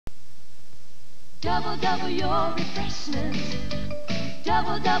Double, double your refreshment.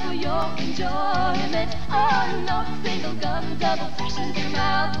 Double, double your enjoyment. Oh, no single gum double freshens your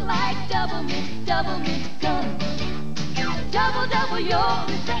mouth like Doublemint, Doublemint gum. Double, double your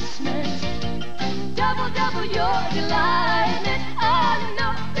refreshment. Double, double your delightment. Oh,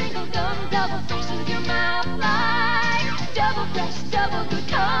 no single gum double freshens your mouth like double fresh, double good.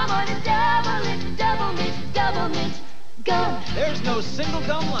 Come on and double it, Doublemint, Doublemint gum. There's no single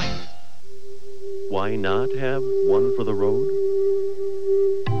gum like it. Why not have one for the road?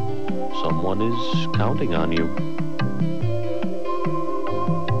 Someone is counting on you.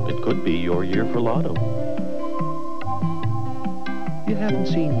 It could be your year for lotto. You haven't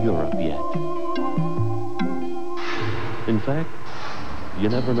seen Europe yet. In fact, you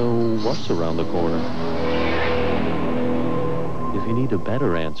never know what's around the corner. If you need a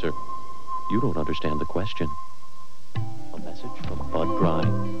better answer, you don't understand the question. A message from Bud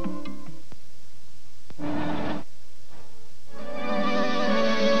Grind.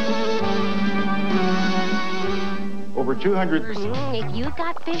 Over 200... If you've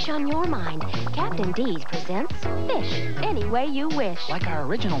got fish on your mind, Captain D's presents Fish Any Way You Wish. Like our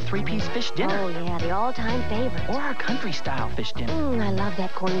original three-piece fish dinner. Oh, yeah, the all-time favorite. Or our country-style fish dinner. I love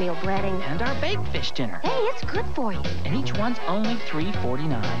that cornmeal breading. And our baked fish dinner. Hey, it's good for you. And each one's only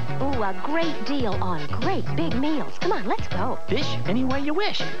 $3.49. Ooh, a great deal on great big meals. Come on, let's go. Fish Any Way You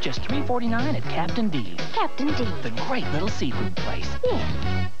Wish. Just $3.49 at Captain D's. Captain D. The great little seafood place.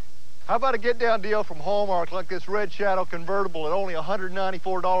 Yeah. How about a get-down deal from Hallmark like this Red Shadow convertible at only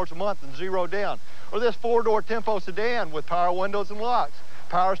 $194 a month and 0 down? Or this 4-door Tempo sedan with power windows and locks,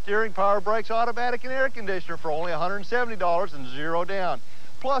 power steering, power brakes, automatic and air conditioner for only $170 and 0 down.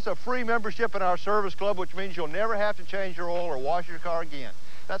 Plus a free membership in our service club, which means you'll never have to change your oil or wash your car again.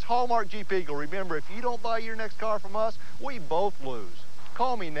 That's Hallmark Jeep Eagle. Remember, if you don't buy your next car from us, we both lose.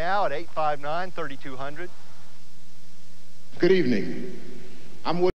 Call me now at 859-3200. Good evening. I'm